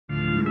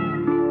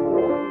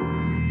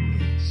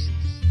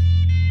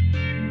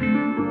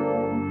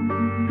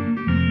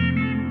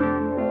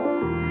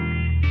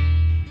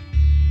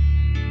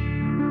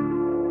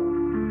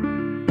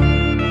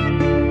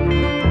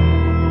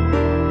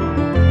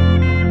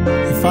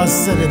I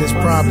said it is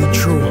probably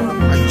true.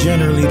 I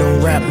generally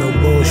don't rap no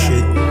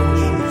bullshit,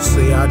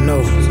 so y'all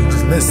know, so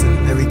just listen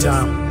every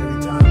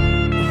time.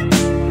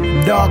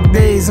 Dark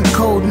days and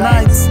cold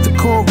nights, the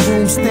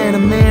courtroom stand, a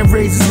man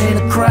raise his hand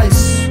to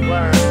Christ.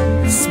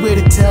 Swear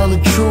to tell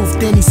the truth,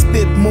 then he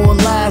spit more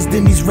lies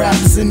than these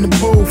rappers in the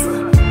booth.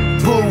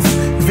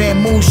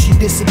 Van Mooshie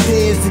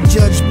disappears, the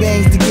judge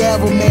bangs the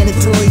gavel,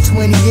 mandatory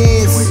 20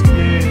 years.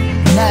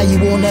 Now you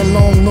on that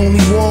long,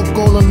 lonely walk,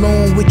 all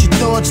alone with your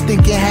thoughts,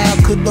 thinking how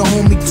could the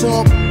homie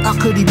talk? How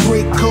could he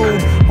break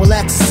code? Well,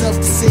 ask yourself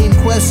the same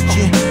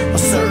question. Are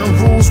certain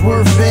rules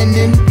worth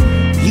bending?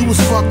 You was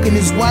fucking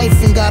his wife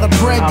and got her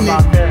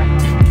pregnant.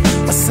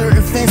 A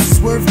certain fence is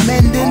worth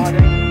mending.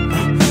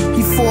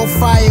 He fought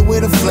fire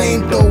with a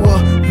flamethrower,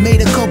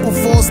 made a couple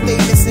false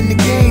statements and the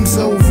game's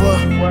over.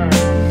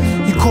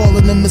 You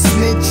calling him a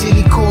snitch and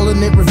he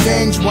calling it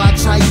revenge.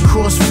 Watch how you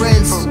cross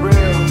friends.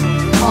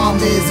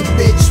 Karma is a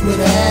bitch with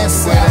her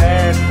ass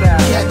out.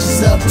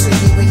 Catches up to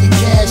you when you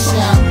cash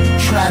out.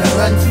 Try to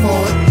run for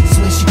it,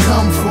 so when she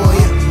come for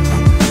you,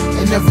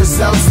 and the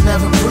results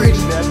never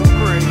pretty.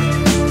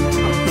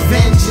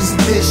 Revenge is a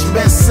dish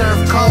best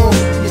served cold.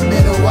 You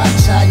better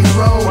watch how you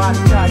roll.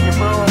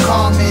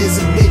 Karma is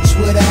a bitch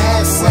with her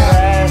ass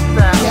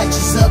out.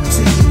 Catches up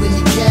to you when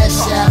you cash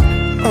out.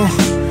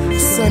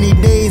 Sunny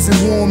days and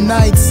warm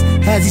nights,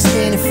 as you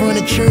stand in front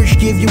of church,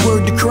 give your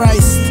word to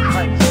Christ.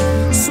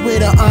 Swear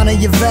to honor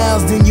your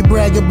vows, then you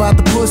brag about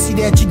the pussy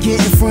that you get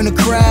in front of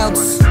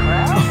crowds.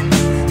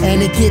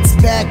 And it gets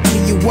back to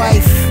your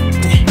wife,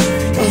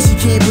 and she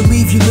can't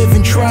believe you live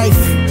in trife.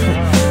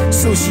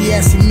 So she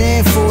asks your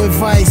man for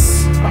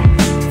advice,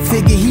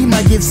 figure he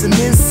might give some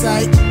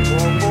insight.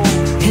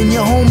 And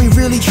your homie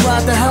really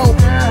tried to help,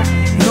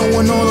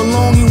 knowing all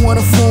along he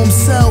wanted for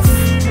himself.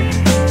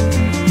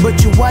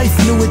 But your wife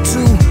knew it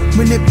too,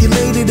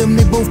 manipulated him,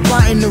 they both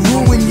plotting to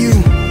ruin you.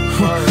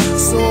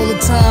 So all the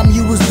time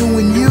you was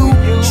doing you,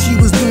 she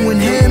was doing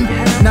him,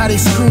 now they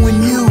screwing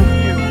you.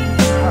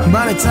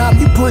 By the time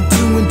you put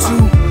two and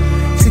two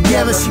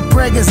together, she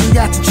preggers and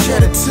got to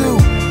cheddar too.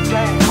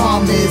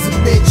 Karma is a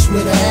bitch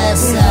with her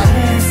ass out.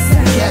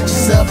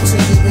 Catches up to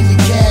you when you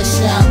cash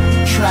out.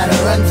 Try to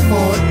run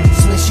for it,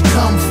 so when she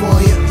come for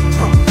you,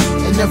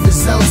 and the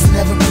results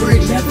never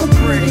pretty.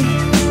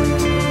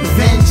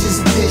 Revenge is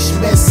a dish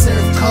best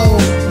served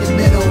cold. You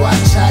better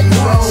watch how you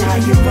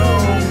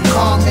roll.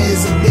 Karma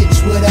is a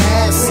bitch with her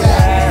ass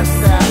out.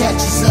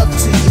 Catches up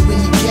to you when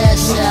you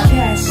cash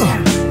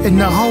out. And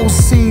the whole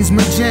scene's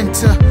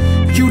magenta.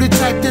 You the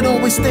type that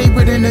always stay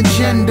with an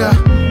agenda.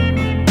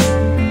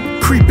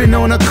 Creeping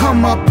on a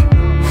come up,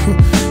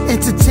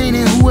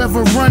 entertaining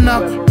whoever run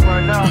up.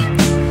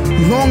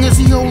 Long as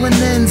he holding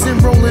ends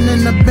and rolling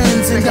in the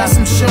Benz and got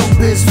some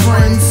showbiz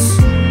friends.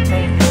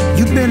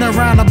 You been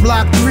around the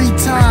block 3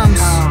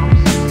 times,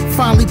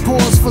 finally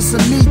paused for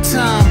some me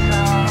time,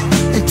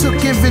 and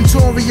took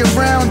inventory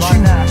around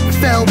you.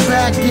 Fell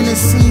back and it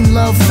seemed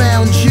love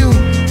found you.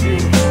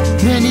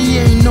 Man, he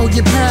ain't know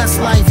your past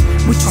life,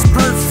 which is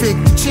perfect,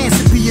 the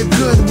chance to be a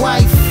good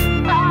wife.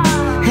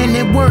 And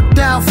it worked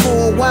out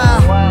for a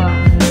while,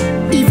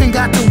 even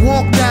got to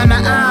walk down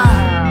the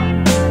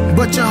aisle.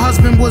 But your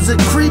husband was a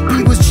creep,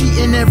 he was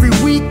cheating every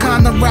week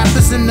on the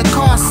rappers in the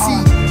car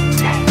seat.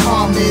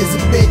 Karma is a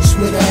bitch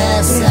with her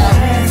ass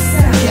out.